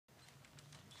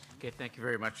Okay, thank you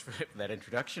very much for that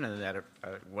introduction and that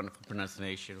wonderful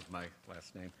pronunciation of my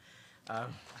last name.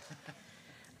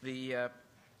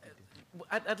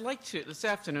 I'd like to, this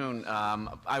afternoon,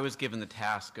 I was given the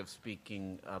task of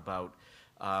speaking about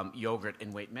yogurt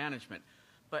and weight management,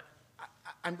 but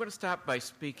I'm going to start by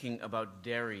speaking about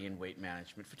dairy and weight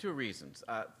management for two reasons.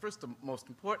 First, most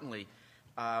importantly,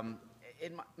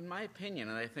 in my opinion,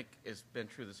 and I think it's been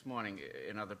true this morning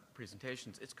in other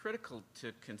presentations, it's critical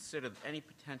to consider any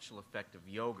potential effect of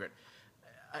yogurt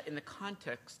in the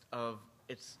context of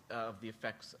the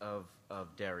effects of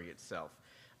dairy itself.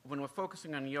 When we're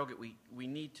focusing on yogurt, we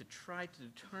need to try to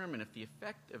determine if the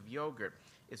effect of yogurt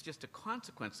is just a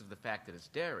consequence of the fact that it's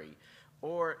dairy,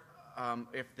 or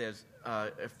if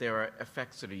there are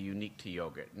effects that are unique to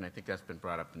yogurt. And I think that's been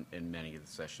brought up in many of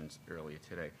the sessions earlier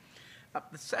today.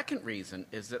 The second reason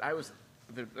is that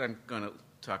I'm going to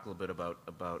talk a little bit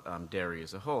about dairy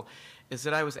as a whole, is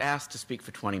that I was asked to speak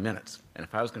for 20 minutes. And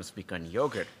if I was going to speak on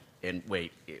yogurt and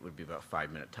weight, it would be about a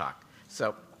 5-minute talk.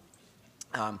 So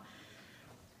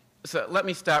let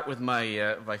me start with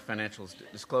my financial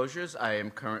disclosures. I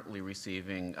am currently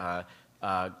receiving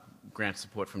grant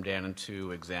support from Dannon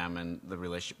to examine the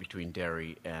relationship between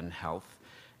dairy and health.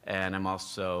 And I'm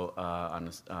also on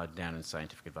the Dannon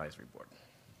Scientific Advisory Board.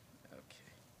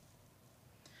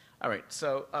 All right,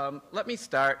 so let me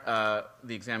start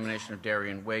the examination of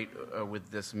dairy and weight with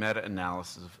this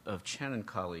meta-analysis of Chen and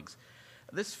colleagues.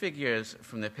 This figure is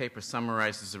from their paper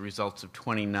summarizes the results of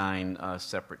 29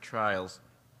 separate trials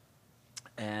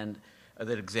and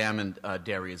that examined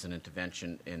dairy as an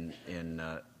intervention in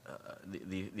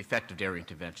the effect of dairy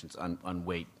interventions on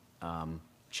weight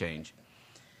change.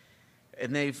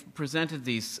 And they've presented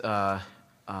these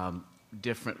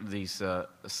these data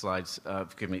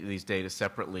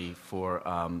separately for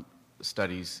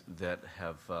studies that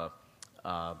have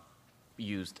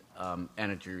used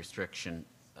energy restriction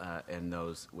and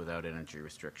those without energy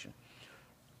restriction.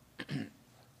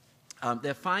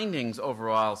 Their findings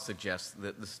overall suggest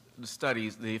that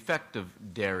the effect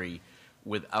of dairy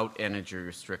without energy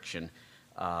restriction,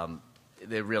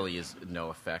 there really is no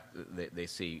effect they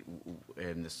see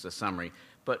in this summary.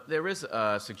 But there is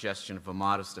a suggestion of a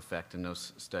modest effect in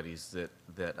those studies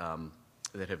that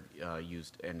have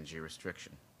used energy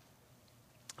restriction.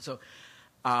 So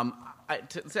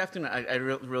this afternoon, I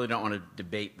really don't want to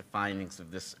debate the findings of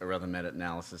this or other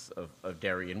meta-analysis of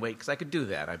dairy and weight, because I could do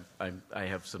that. I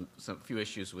have some few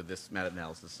issues with this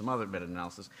meta-analysis, some other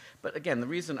meta-analysis. But again, the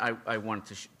reason I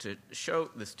wanted to show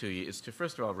this to you is to,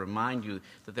 first of all, remind you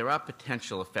that there are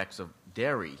potential effects of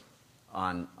dairy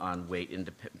on weight,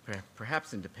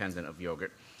 perhaps independent of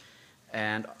yogurt,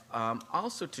 and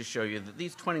also to show you that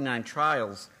these 29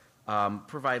 trials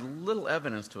provide little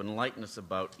evidence to enlighten us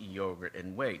about yogurt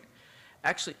and weight.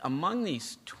 Actually, among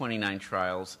these 29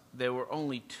 trials, there were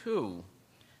only 2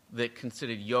 that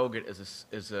considered yogurt as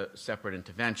a separate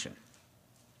intervention,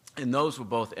 and those were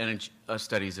both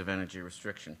studies of energy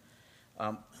restriction.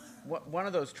 One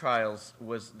of those trials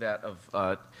was that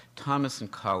of Thomas and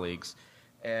colleagues,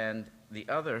 and the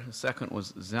second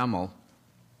was Zemmel.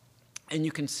 And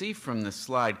you can see from this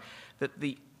slide that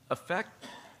the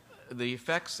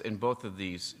effects in both of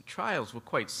these trials were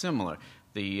quite similar.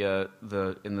 In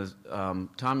the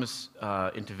Thomas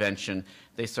intervention,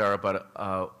 they saw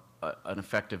about an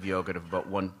effect of yogurt of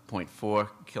about 1.4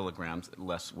 kilograms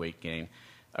less weight gain,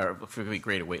 or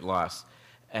greater weight loss.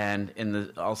 And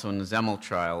also in the Zemmel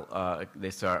trial,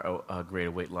 they saw a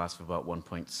greater weight loss of about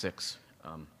 1.6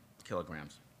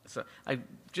 kilograms. So I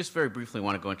just very briefly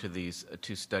want to go into these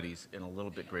 2 studies in a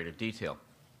little bit greater detail.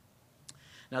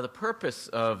 Now, the purpose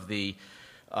of the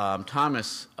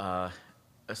Thomas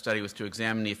study was to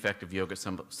examine the effect of yogurt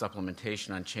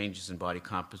supplementation on changes in body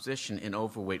composition in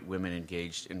overweight women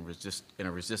engaged in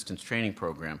a resistance training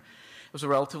program. It was a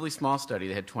relatively small study.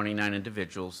 They had 29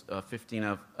 individuals, 15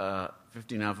 of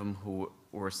them who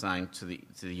were assigned to the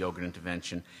yogurt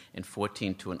intervention, and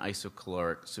 14 to an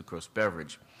isocaloric sucrose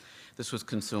beverage. This was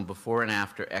consumed before and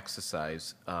after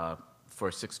exercise for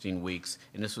 16 weeks,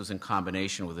 and this was in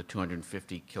combination with a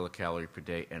 250 kilocalorie per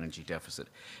day energy deficit.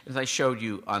 As I showed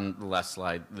you on the last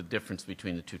slide, the difference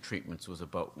between the 2 treatments was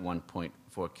about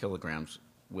 1.4 kilograms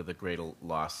with a greater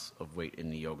loss of weight in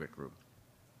the yogurt group.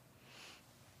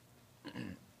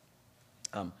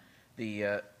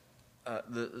 The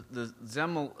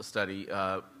Zemmel study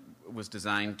was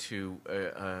designed to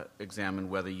examine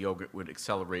whether yogurt would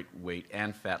accelerate weight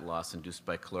and fat loss induced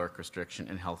by caloric restriction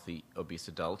in healthy obese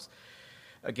adults.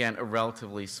 Again, a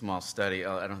relatively small study.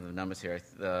 I don't have the numbers here. I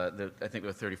think there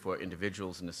were 34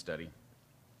 individuals in the study.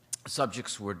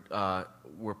 Subjects were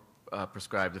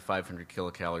prescribed a 500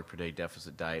 kilocalorie per day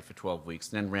deficit diet for 12 weeks,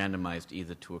 then randomized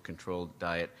either to a controlled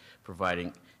diet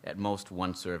providing at most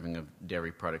 1 serving of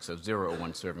dairy products, so 0 or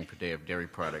 1 serving per day of dairy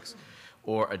products,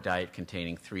 or a diet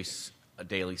containing 3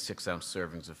 daily 6-ounce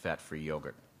servings of fat-free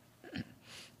yogurt.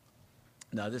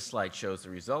 Now, this slide shows the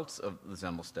results of the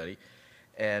Zemmel study,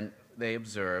 and they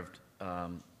observed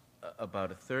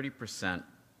about a 30%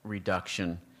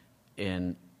 reduction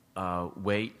in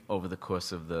weight over the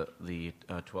course of the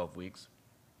 12 weeks.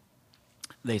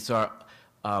 They saw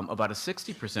about a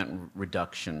 60%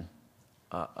 reduction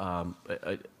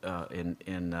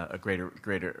in a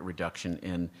greater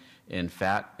reduction in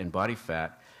fat, in body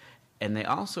fat, and they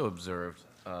also observed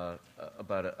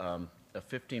about a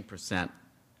 15%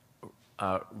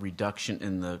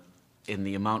 reduction in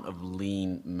the amount of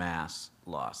lean mass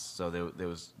loss. So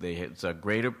they had a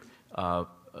greater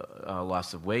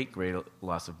loss of weight, greater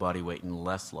loss of body weight, and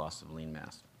less loss of lean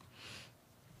mass.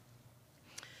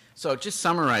 So just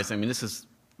summarizing, I mean,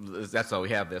 that's all we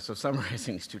have there. So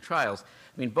summarizing these 2 trials,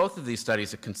 I mean, both of these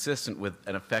studies are consistent with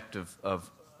an effect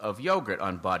of yogurt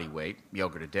on body weight,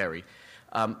 yogurt or dairy.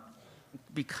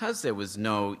 Because there was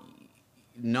no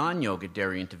non-yogurt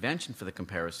dairy intervention for the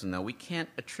comparison, though, we can't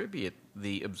attribute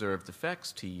the observed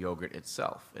effects to yogurt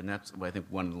itself. And that's, I think,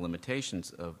 one of the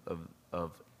limitations of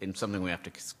and something we have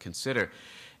to consider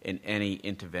in any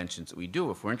interventions that we do.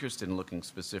 If we're interested in looking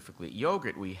specifically at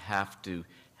yogurt, we have to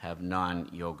have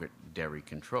non-yogurt dairy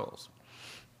controls.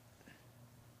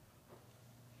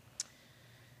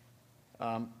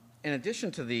 In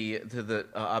addition to the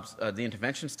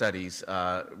intervention studies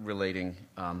relating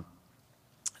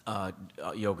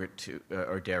yogurt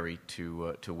or dairy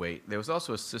to weight, there was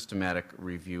also a systematic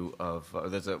review of.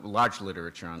 There's a large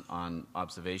literature on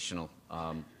observational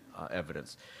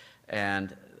evidence,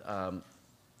 and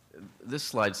this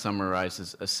slide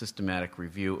summarizes a systematic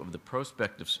review of the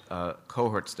prospective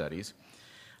cohort studies.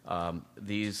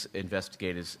 These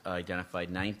investigators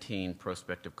identified 19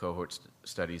 prospective cohort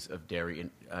studies of dairy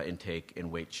intake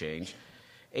and weight change.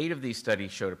 8 of these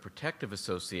studies showed a protective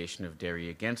association of dairy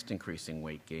against increasing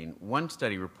weight gain. 1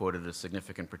 study reported a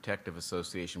significant protective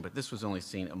association, but this was only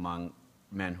seen among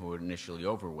men who were initially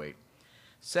overweight.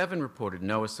 7 reported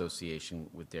no association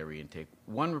with dairy intake.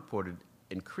 1 reported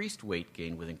increased weight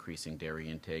gain with increasing dairy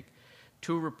intake.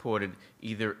 2 reported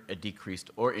either a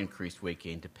decreased or increased weight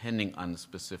gain depending on the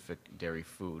specific dairy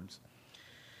foods.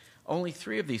 Only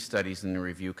 3 of these studies in the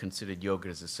review considered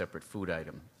yogurt as a separate food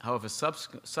item. However,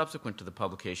 subsequent to the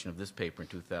publication of this paper in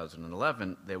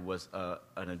 2011, there was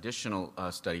an additional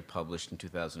study published in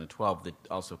 2012 that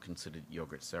also considered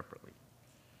yogurt separately.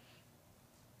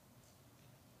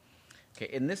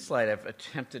 Okay, in this slide, I've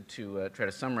attempted to try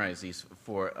to summarize these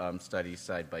 4 studies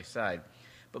side by side.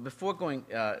 But before going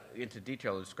into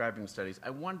detail describing the studies, I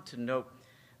wanted to note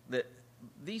that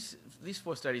these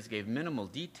 4 studies gave minimal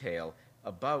detail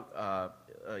about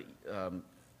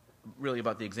really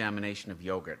about the examination of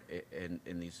yogurt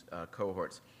in these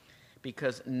cohorts,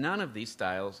 because none of these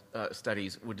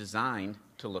studies were designed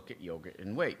to look at yogurt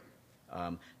and weight.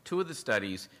 2 of the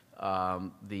studies,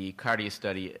 the Cardia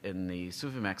study and the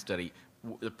Suvamax study,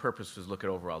 the purpose was to look at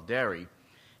overall dairy,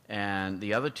 and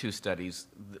the other 2 studies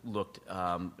looked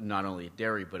not only at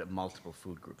dairy but at multiple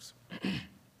food groups.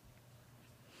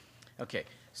 Okay,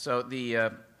 so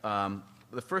the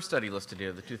first study listed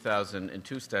here, the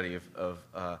 2002 study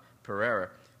of Pereira,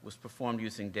 was performed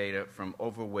using data from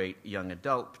overweight young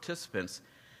adult participants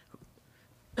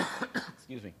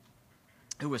excuse me,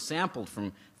 who were sampled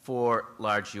from 4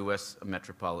 large U.S.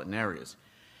 metropolitan areas.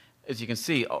 As you can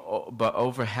see, but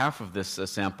over half of this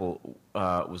sample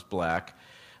was black.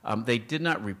 They did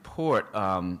not report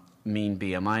mean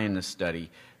BMI in this study,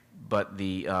 but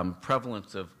the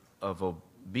prevalence of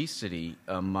obesity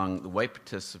among the white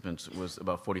participants was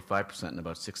about 45% and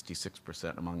about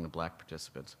 66% among the black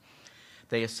participants.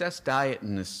 They assessed diet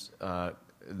in this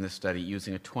study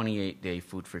using a 28-day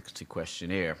food frequency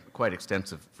questionnaire, quite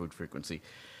extensive food frequency.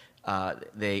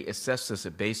 They assessed this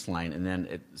at baseline and then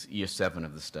at year 7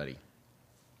 of the study.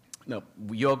 Now,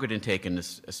 yogurt intake in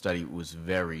this study was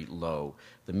very low.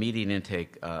 The median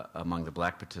intake among the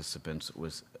black participants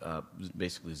was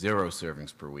basically 0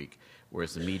 servings per week,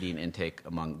 whereas the median intake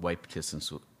among white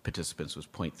participants was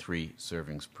 0.3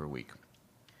 servings per week.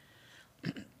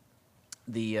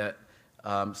 The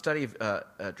study of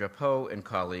Drapeau and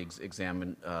colleagues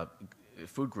examined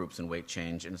food groups and weight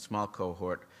change in a small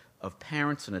cohort of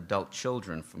parents and adult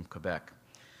children from Quebec.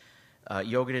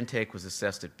 Yogurt intake was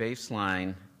assessed at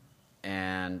baseline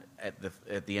and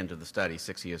at the end of the study,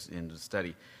 6 years into the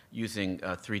study, using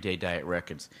 3-day diet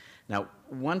records. Now,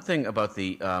 one thing about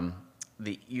the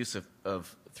use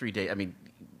of 3-day, I mean,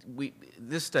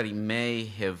 this study may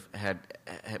have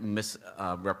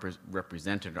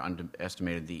misrepresented or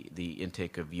underestimated the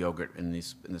intake of yogurt in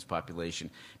this population.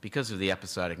 Because of the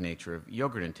episodic nature of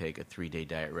yogurt intake, a 3-day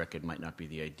diet record might not be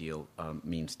the ideal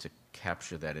means to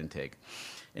capture that intake.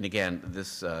 And again,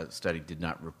 this study did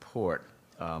not report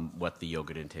what the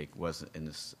yogurt intake was in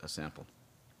this sample.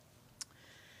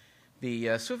 The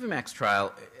Suvimax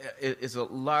trial is a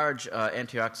large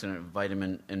antioxidant,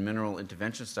 vitamin, and mineral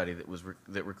intervention study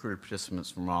that recruited participants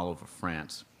from all over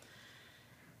France.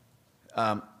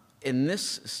 In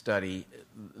this study,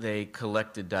 they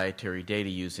collected dietary data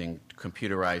using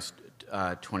computerized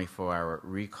 24-hour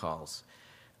recalls.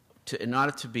 In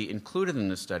order to be included in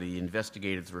the study, the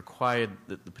investigators required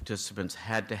that the participants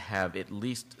had to have at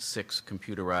least 6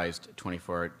 computerized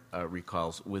 24-hour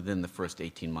recalls within the first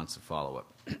 18 months of follow-up.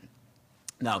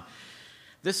 Now,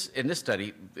 in this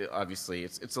study, obviously,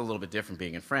 it's a little bit different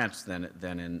being in France than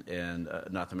in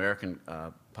North American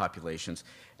populations.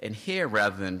 And here,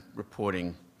 rather than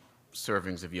reporting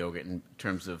servings of yogurt in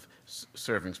terms of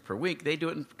servings per week, they do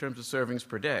it in terms of servings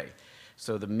per day.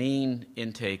 So the mean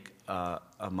intake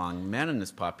among men in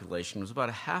this population was about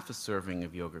a half a serving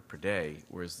of yogurt per day,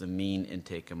 whereas the mean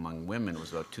intake among women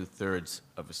was about 2/3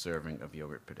 of a serving of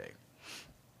yogurt per day.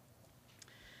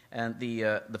 And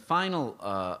the final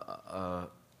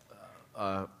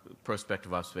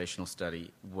prospective observational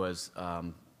study was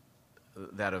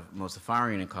that of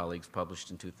Mozaffarian and colleagues,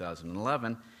 published in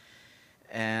 2011,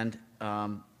 and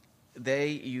they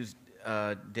used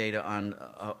data on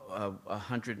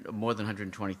more than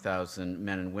 120,000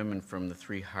 men and women from the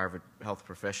 3 Harvard Health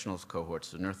Professionals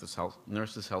cohorts, the Nurses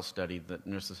Health Study, the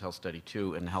Nurses Health Study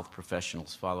 2, and the Health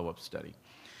Professionals Follow-Up Study.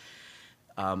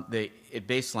 At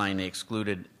baseline, they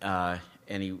excluded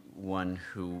anyone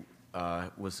who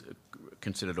was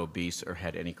considered obese or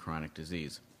had any chronic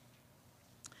disease.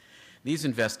 These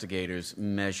investigators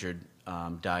measured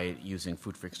diet using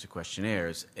food frequency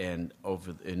questionnaires, and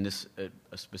in this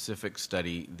specific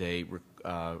study, they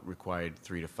required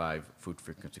 3 to 5 food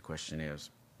frequency questionnaires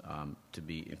to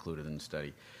be included in the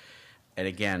study. And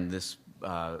again, this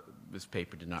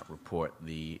paper did not report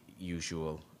the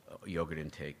usual yogurt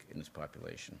intake in this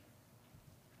population.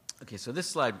 Okay, so this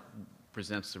slide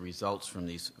presents the results from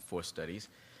these 4 studies.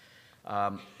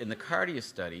 In the Cardia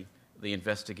study, the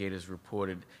investigators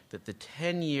reported that the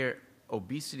 10-year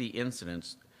obesity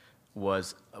incidence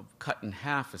was cut in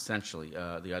half, essentially,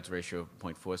 the odds ratio of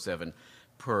 0.47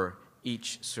 per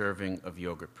each serving of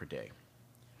yogurt per day.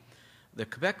 The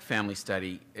Quebec family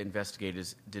study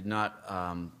investigators did not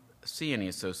see any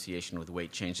association with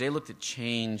weight change. They looked at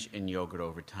change in yogurt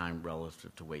over time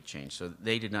relative to weight change. So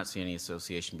they did not see any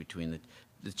association between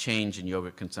the change in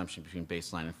yogurt consumption between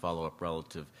baseline and follow-up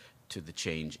relative to the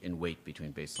change in weight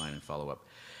between baseline and follow-up.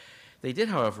 They did,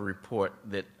 however, report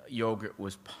that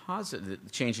the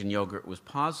change in yogurt was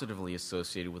positively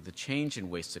associated with the change in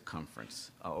waist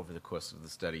circumference over the course of the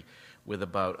study, with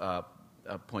about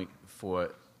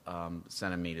 0.4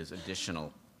 centimeters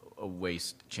additional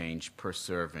waist change per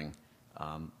serving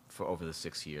for over the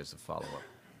 6 years of follow-up.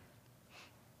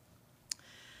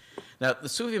 Now, the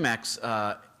Suvimax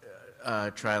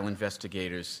trial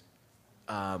investigators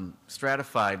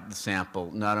stratified the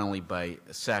sample not only by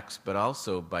sex but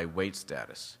also by weight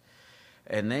status.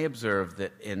 And they observed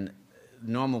that in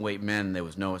normal weight men there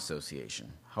was no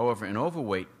association. However, in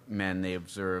overweight men, they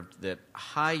observed that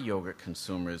high yogurt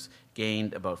consumers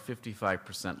gained about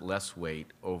 55% less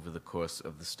weight over the course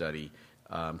of the study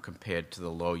compared to the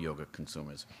low yogurt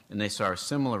consumers. And they saw a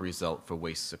similar result for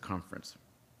waist circumference.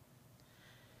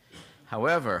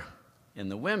 However, in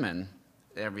the women,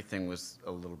 everything was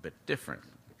a little bit different.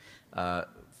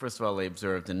 First of all, they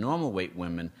observed in normal weight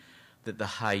women that the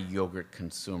high yogurt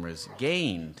consumers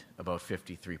gained about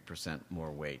 53%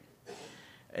 more weight.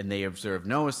 And they observed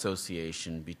no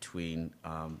association between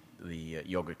the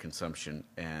yogurt consumption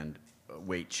and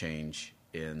weight change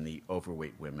in the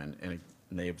overweight women, and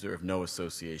they observed no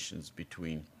associations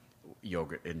between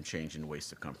yogurt and change in waist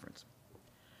circumference.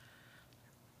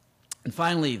 And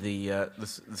finally, the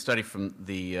study from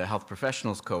the health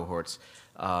professionals cohorts,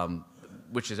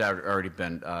 which has already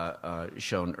been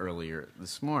shown earlier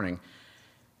this morning,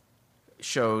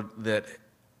 showed that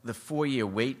the 4-year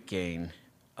weight gain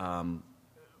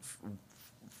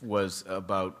was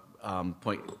about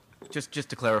just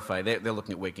to clarify, they're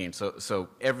looking at weight gain. So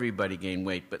everybody gained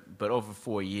weight, but over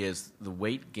 4 years, the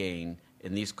weight gain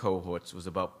in these cohorts was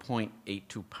about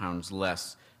 0.82 pounds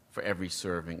less for every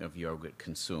serving of yogurt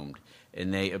consumed,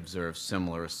 and they observed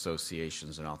similar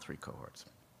associations in all 3 cohorts.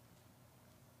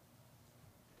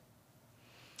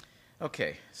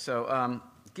 Okay, so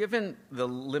Given the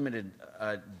limited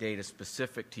data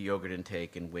specific to yogurt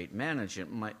intake and weight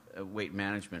management,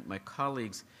 my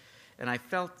colleagues and I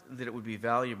felt that it would be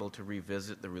valuable to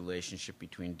revisit the relationship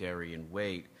between dairy and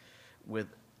weight with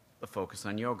a focus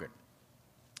on yogurt.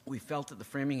 We felt that the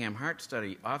Framingham Heart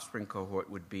Study offspring cohort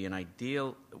would be an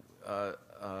ideal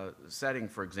setting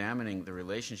for examining the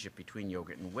relationship between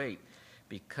yogurt and weight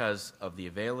because of the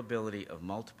availability of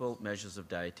multiple measures of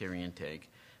dietary intake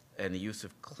and the use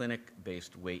of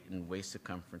clinic-based weight and waist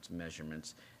circumference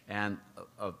measurements and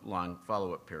a long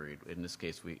follow-up period. In this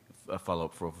case, we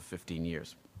follow-up for over 15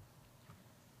 years.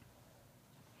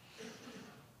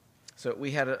 So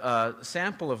we had a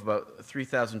sample of about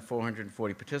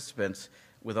 3,440 participants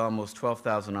with almost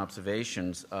 12,000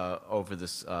 observations over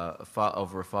a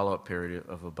follow-up period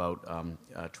of about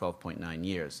 12.9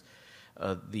 years.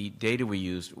 The data we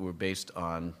used were based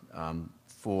on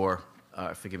four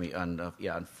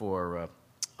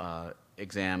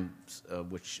exams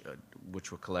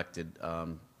which were collected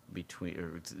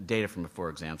data from the 4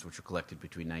 exams which were collected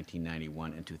between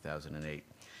 1991 and 2008.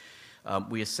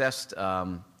 We assessed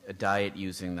a diet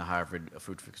using the Harvard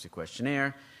Food Frequency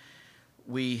Questionnaire.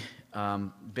 We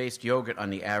based yogurt on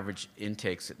the average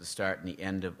intakes at the start and the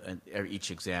end of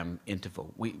each exam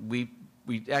interval. We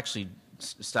actually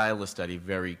styled the study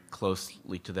very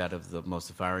closely to that of the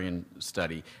Mosafarian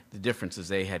study. The difference is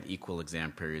they had equal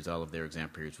exam periods. All of their exam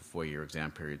periods were 4-year exam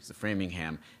periods. The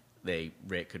Framingham, they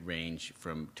could range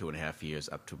from 2.5 years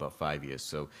up to about 5 years.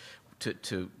 So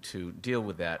to deal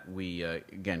with that, we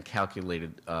again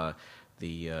calculated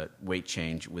the weight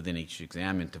change within each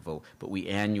exam interval, but we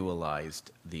annualized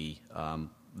the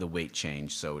weight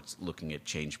change, so it's looking at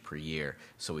change per year,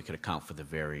 so we could account for the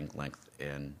varying length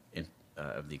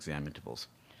of the exam intervals.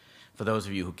 For those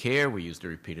of you who care, we used a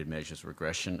repeated measures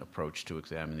regression approach to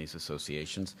examine these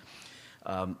associations.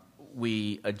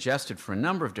 We adjusted for a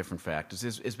number of different factors.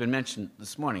 It's been mentioned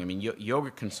this morning. I mean,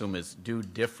 yogurt consumers do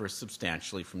differ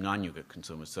substantially from non-yogurt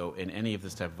consumers. So in any of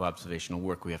this type of observational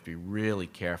work, we have to be really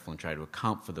careful and try to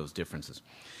account for those differences.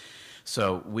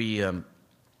 So we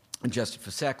adjusted for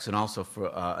sex and also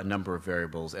for a number of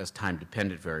variables as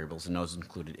time-dependent variables, and those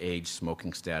included age,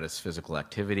 smoking status, physical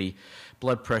activity,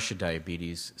 blood pressure,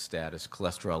 diabetes status,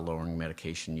 cholesterol-lowering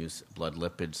medication use, blood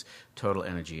lipids, total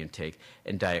energy intake,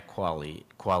 and diet quality.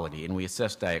 And we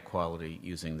assessed diet quality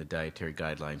using the Dietary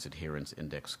Guidelines Adherence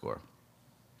Index score.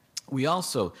 We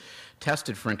also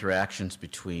tested for interactions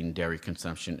between dairy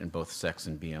consumption in both sex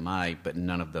and BMI, but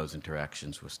none of those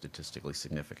interactions were statistically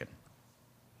significant.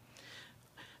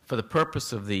 For the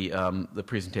purpose of the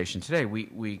presentation today,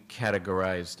 we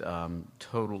categorized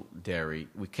total dairy.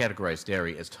 We categorized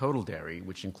dairy as total dairy,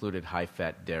 which included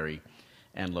high-fat dairy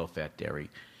and low-fat dairy,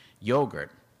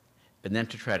 yogurt, and then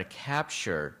to try to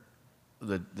capture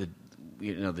the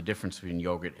difference between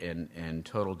yogurt and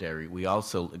total dairy, we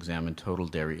also examined total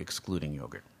dairy excluding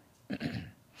yogurt.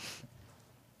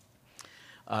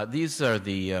 These are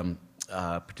the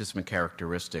participant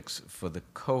characteristics for the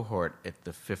cohort at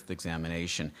the 5th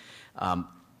examination.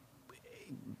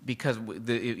 Because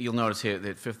you'll notice here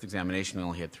that 5th examination we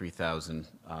only had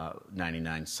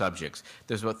 3,099 subjects.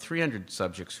 There's about 300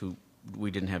 subjects who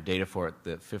we didn't have data for at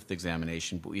the 5th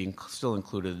examination, but we still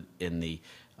included in the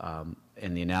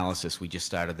analysis. We just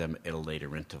started them at a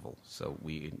later interval, so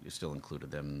we still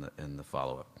included them in the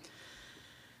follow-up.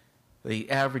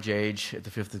 The average age at the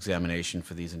 5th examination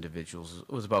for these individuals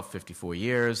was about 54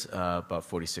 years. About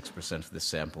 46% of the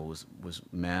sample was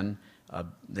men.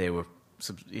 They were,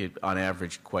 on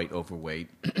average, quite overweight.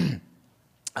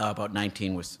 About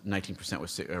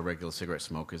 19% were regular cigarette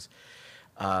smokers.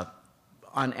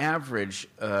 On average,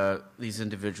 these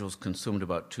individuals consumed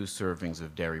about 2 servings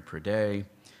of dairy per day,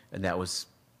 and that was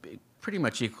pretty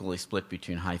much equally split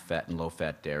between high-fat and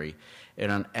low-fat dairy.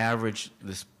 And on average,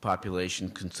 this population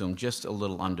consumed just a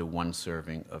little under 1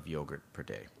 serving of yogurt per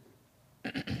day.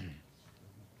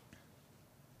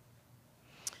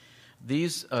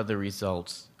 These are the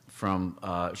results from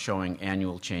showing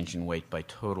annual change in weight by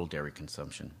total dairy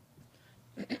consumption.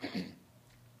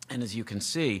 And as you can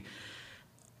see,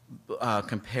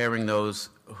 comparing those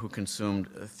who consumed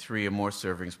 3 or more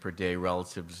servings per day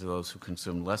relative to those who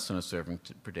consumed less than a serving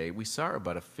per day, we saw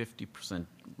about a 50%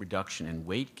 reduction in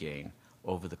weight gain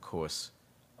over the course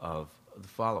of the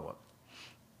follow-up.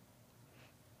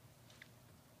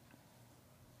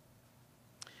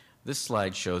 This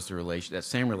slide shows that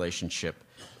same relationship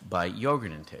by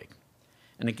yogurt intake.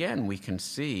 And again, we can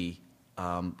see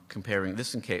comparing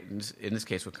this in this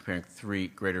case we're comparing 3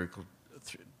 greater or equal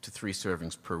to 3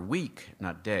 servings per week,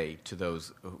 not day, to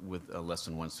those with less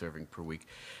than 1 serving per week.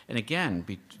 And again,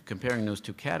 comparing those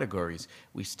two categories,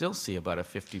 we still see about a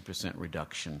 50%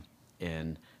 reduction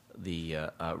in the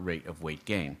rate of weight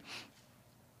gain.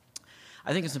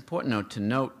 I think it's important, though, to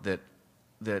note that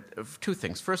two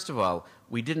things. First of all,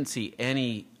 we didn't see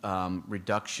any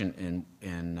reduction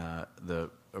in the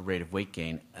rate of weight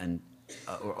gain, and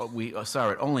we saw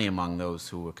it only among those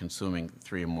who were consuming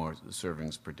 3 or more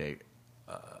servings per day,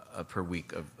 per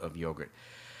week of yogurt.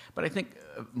 But I think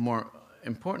more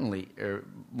importantly, or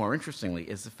more interestingly,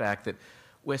 is the fact that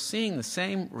we're seeing the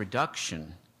same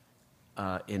reduction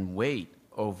in weight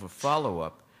over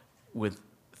follow-up with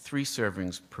 3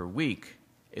 servings per week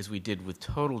as we did with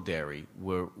total dairy,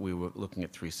 where we were looking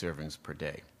at 3 servings per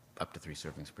day, up to 3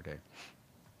 servings per day.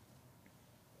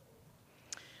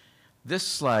 This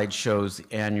slide shows the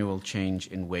annual change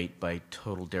in weight by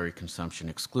total dairy consumption,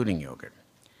 excluding yogurt.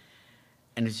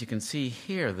 And as you can see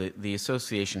here, the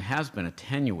association has been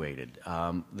attenuated.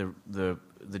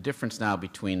 The difference now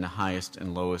between the highest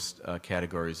and lowest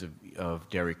categories of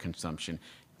dairy consumption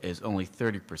is only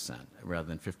 30% rather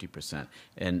than 50%.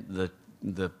 And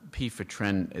the P for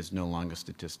trend is no longer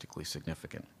statistically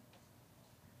significant.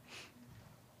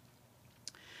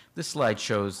 This slide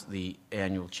shows the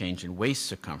annual change in waist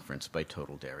circumference by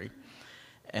total dairy.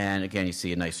 And again, you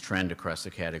see a nice trend across the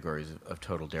categories of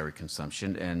total dairy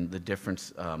consumption. And the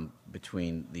difference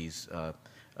between these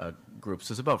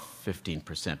groups is about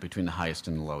 15%, between the highest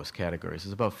and the lowest categories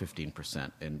is about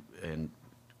 15% in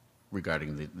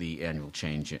regarding the annual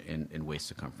change in waist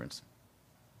circumference.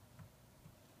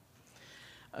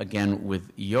 Again,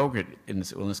 with yogurt, in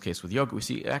this case with yogurt, we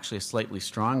see actually a slightly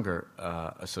stronger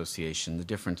association. The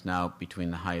difference now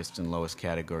between the highest and lowest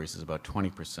categories is about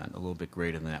 20%, a little bit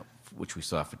greater than that, which we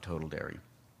saw for total dairy.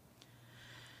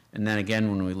 And then again,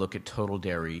 when we look at total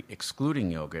dairy excluding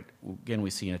yogurt, again, we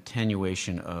see an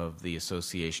attenuation of the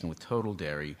association with total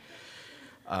dairy.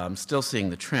 Still seeing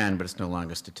the trend, but it's no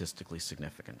longer statistically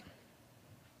significant.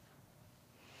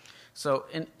 So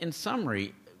in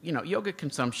summary, yogurt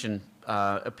consumption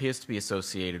appears to be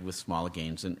associated with smaller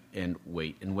gains in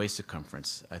weight and waist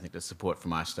circumference. I think there's support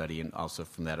from our study and also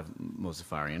from that of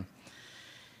Mozaffarian.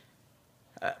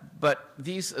 But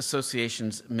these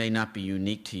associations may not be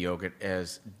unique to yogurt,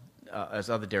 as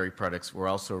other dairy products were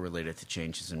also related to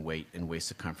changes in weight and waist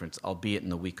circumference, albeit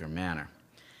in a weaker manner.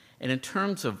 And in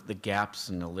terms of the gaps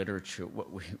in the literature, what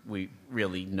we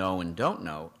really know and don't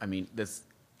know, I mean,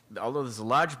 although there's a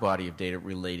large body of data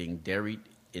relating dairy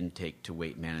intake to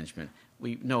weight management,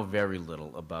 we know very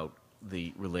little about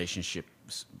the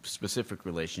specific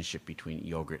relationship between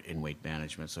yogurt and weight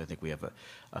management. So I think we have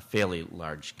a fairly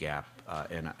large gap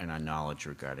in our knowledge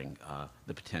regarding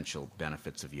the potential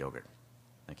benefits of yogurt.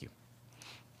 Thank you.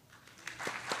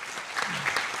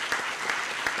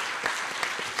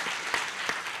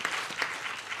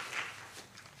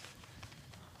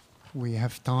 We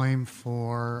have time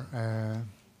for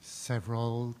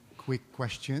several quick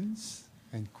questions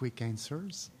and quick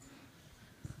answers.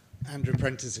 Andrew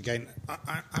Prentice again.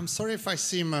 I'm sorry if I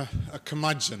seem a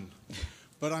curmudgeon,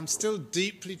 but I'm still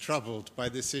deeply troubled by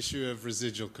this issue of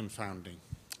residual confounding.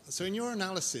 So in your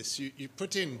analysis, you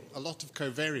put in a lot of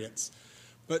covariates,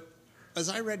 but as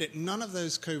I read it, none of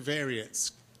those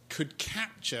covariates could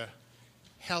capture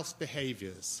health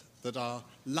behaviors that are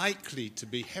likely to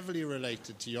be heavily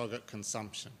related to yogurt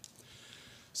consumption.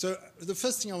 So the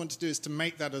first thing I want to do is to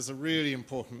make that as a really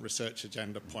important research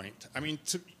agenda point. I mean,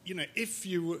 if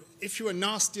you were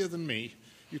nastier than me,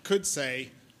 you could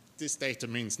say this data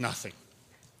means nothing.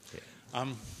 Yeah.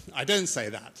 I don't say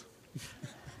that.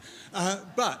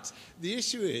 But the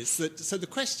issue is that, so the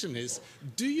question is,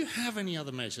 do you have any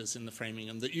other measures in the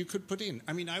Framingham that you could put in?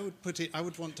 I mean, I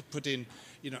would want to put in,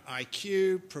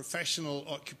 IQ, professional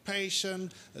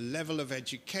occupation, a level of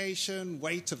education,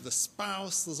 weight of the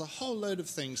spouse. There's a whole load of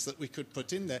things that we could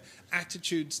put in there,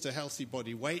 attitudes to healthy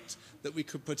body weight that we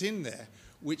could put in there,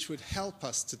 which would help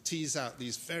us to tease out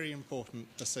these very important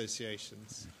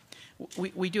associations.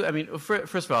 We do. I mean,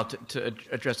 first of all, to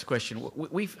address the question,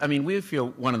 we feel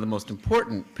one of the most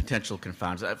important potential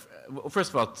confounders.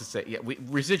 First of all, to say, yeah,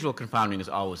 residual confounding is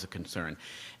always a concern,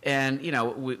 and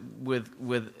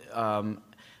with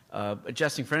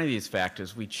adjusting for any of these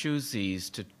factors, we choose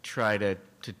these to try to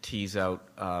tease out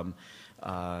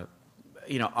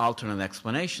alternate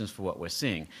explanations for what we're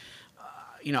seeing.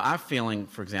 Our feeling,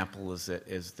 for example, is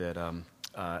that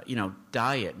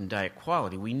diet and diet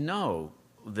quality. We know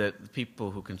that people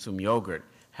who consume yogurt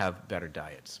have better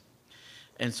diets.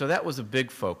 And so that was a big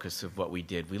focus of what we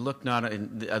did. We looked not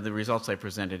in the results I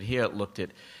presented here, looked at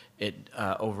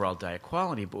overall diet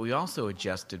quality, but we also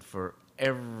adjusted for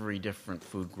every different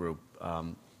food group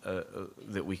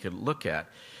that we could look at.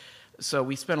 So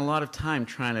we spent a lot of time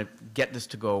trying to get this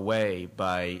to go away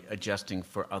by adjusting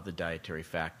for other dietary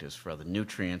factors, for other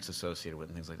nutrients associated with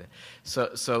it, and things like that.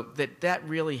 So that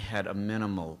really had a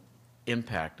minimal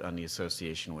impact on the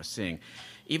association we're seeing.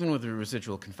 Even with the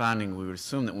residual confounding, we would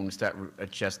assume that when we start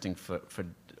adjusting for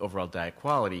overall diet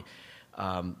quality,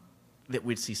 that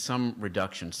we'd see some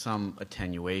reduction, some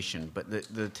attenuation, but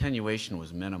the attenuation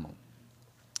was minimal.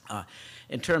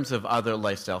 In terms of other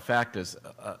lifestyle factors,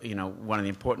 one of the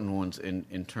important ones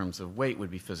in terms of weight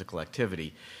would be physical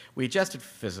activity. We adjusted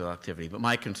for physical activity, but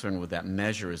my concern with that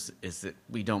measure is that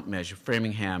we don't measure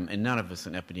Framingham, and none of us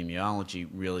in epidemiology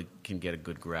really can get a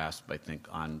good grasp, I think,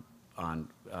 on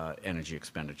energy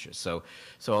expenditure. So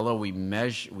although we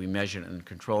measure and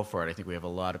control for it, I think we have a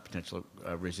lot of potential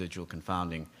residual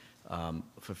confounding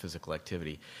for physical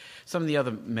activity. Some of the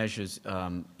other measures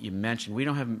you mentioned, we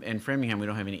don't have, in Framingham, we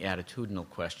don't have any attitudinal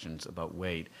questions about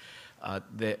weight.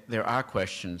 There are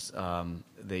questions.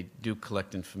 They do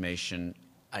collect information,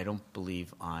 I don't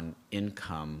believe on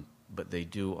income, but they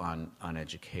do on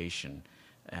education.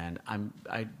 And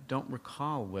I don't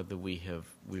recall whether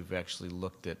we've actually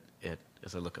looked at it,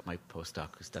 as I look at my postdoc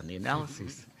who's done the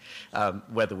analyses,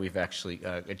 whether we've actually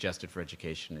adjusted for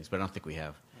education needs, but I don't think we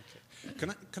have.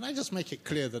 Can I just make it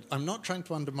clear that I'm not trying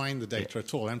to undermine the data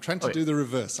at all. I'm trying to do the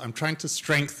reverse. I'm trying to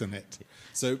strengthen it.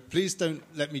 So please don't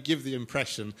let me give the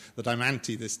impression that I'm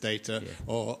anti this data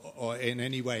or in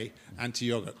any way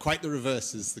anti-yogurt. Quite the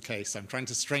reverse is the case. I'm trying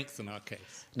to strengthen our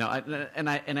case. No, and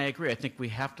I agree. I think we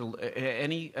have to,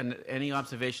 any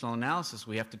observational analysis,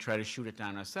 we have to try to shoot it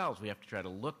down ourselves. We have to try to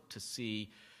look to see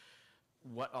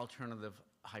what alternative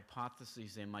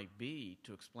hypotheses there might be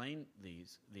to explain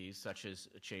these such as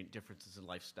differences in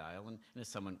lifestyle, and as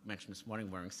someone mentioned this morning,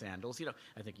 wearing sandals.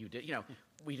 I think you did.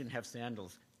 We didn't have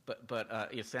sandals,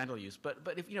 but sandal use. But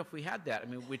if we had that, I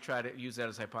mean, we try to use that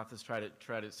as a hypothesis. Try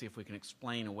to see if we can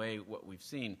explain away what we've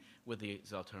seen with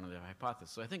these alternative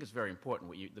hypotheses. So I think it's very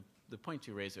important. The points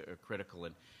you raise are critical,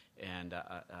 and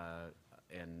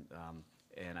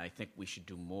I think we should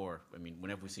do more. I mean,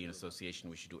 whenever we see an association,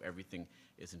 we should do everything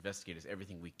as investigators,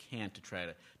 everything we can to try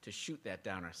to shoot that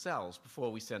down ourselves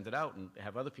before we send it out and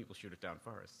have other people shoot it down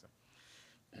for us.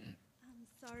 So.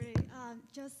 Sorry,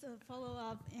 just a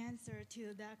follow-up answer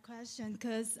to that question,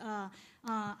 because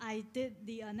I did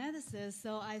the analysis,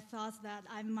 so I thought that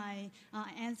I might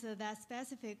answer that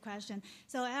specific question.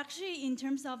 So actually, in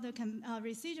terms of the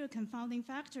residual confounding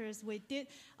factors, we did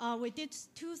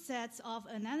two sets of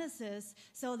analysis.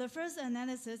 So the first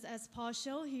analysis, as Paul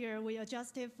showed here, we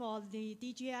adjusted for the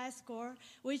DGI score,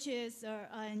 which is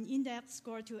an in-depth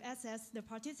score to assess the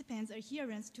participants'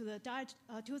 adherence to the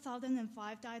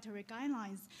 2005 dietary guidelines.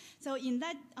 So in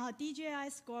that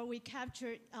DGI score, we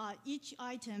captured each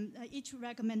item, each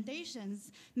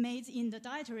recommendations made in the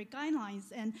dietary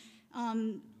guidelines. And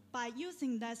by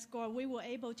using that score, we were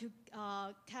able to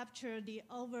capture the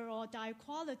overall diet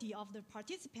quality of the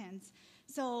participants.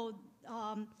 So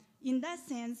in that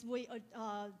sense,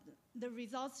 the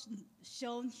results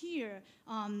shown here,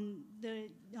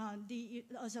 the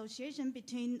association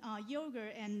between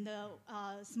yogurt and the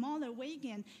smaller weight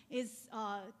gain is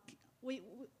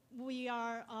we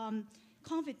are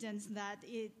confident that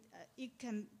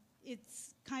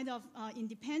it's kind of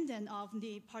independent of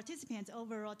the participants'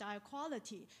 overall diet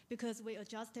quality because we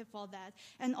adjusted for that.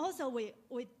 And also we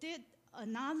did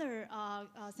another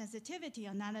sensitivity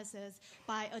analysis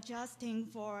by adjusting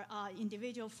for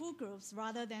individual food groups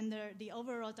rather than the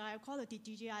overall diet quality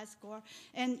DGI score.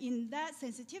 And in that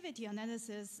sensitivity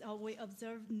analysis, we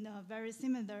observed a very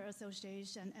similar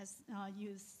association as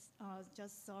you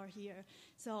just saw here.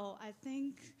 So I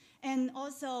think, and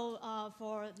also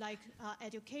for like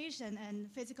education and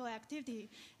physical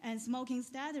activity and smoking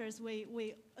status,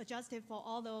 we adjusted for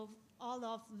all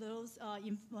of those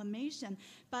information.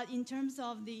 But in terms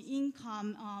of the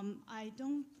income, I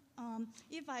don't,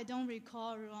 if I don't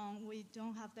recall wrong, we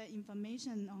don't have that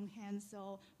information on hand,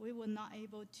 so we were not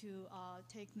able to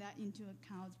take that into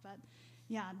account. But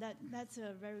yeah, that's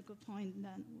a very good point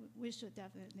that we should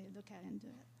definitely look at into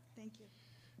it. Thank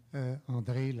you.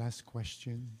 Andre, last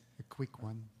question, a quick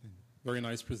one. Very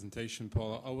nice presentation,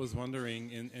 Paul. I was wondering,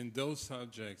 in those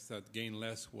subjects that gain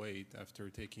less weight after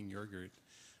taking yogurt,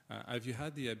 have you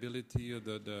had the ability or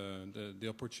the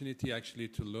opportunity actually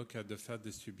to look at the fat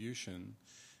distribution?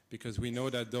 Because we know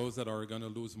that those that are going to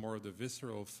lose more of the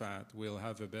visceral fat will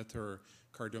have a better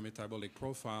cardiometabolic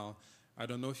profile. I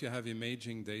don't know if you have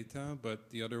imaging data, but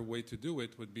the other way to do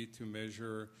it would be to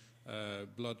measure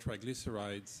blood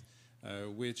triglycerides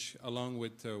which, along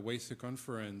with waist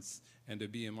circumference and the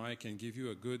BMI, can give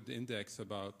you a good index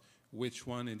about which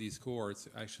one in these cohorts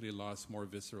actually lost more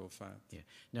visceral fat. Yeah.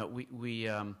 No, we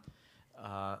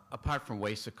apart from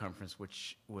waist circumference,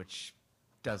 which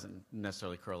doesn't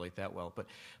necessarily correlate that well,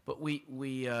 but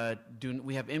we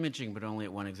have imaging, but only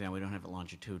at one exam. We don't have it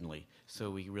longitudinally, so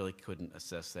we really couldn't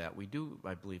assess that. We do,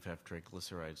 I believe, have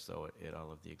triglycerides though at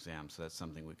all of the exams, so that's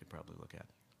something we could probably look at.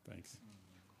 Thanks.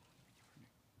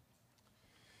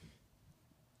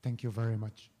 Thank you very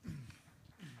much.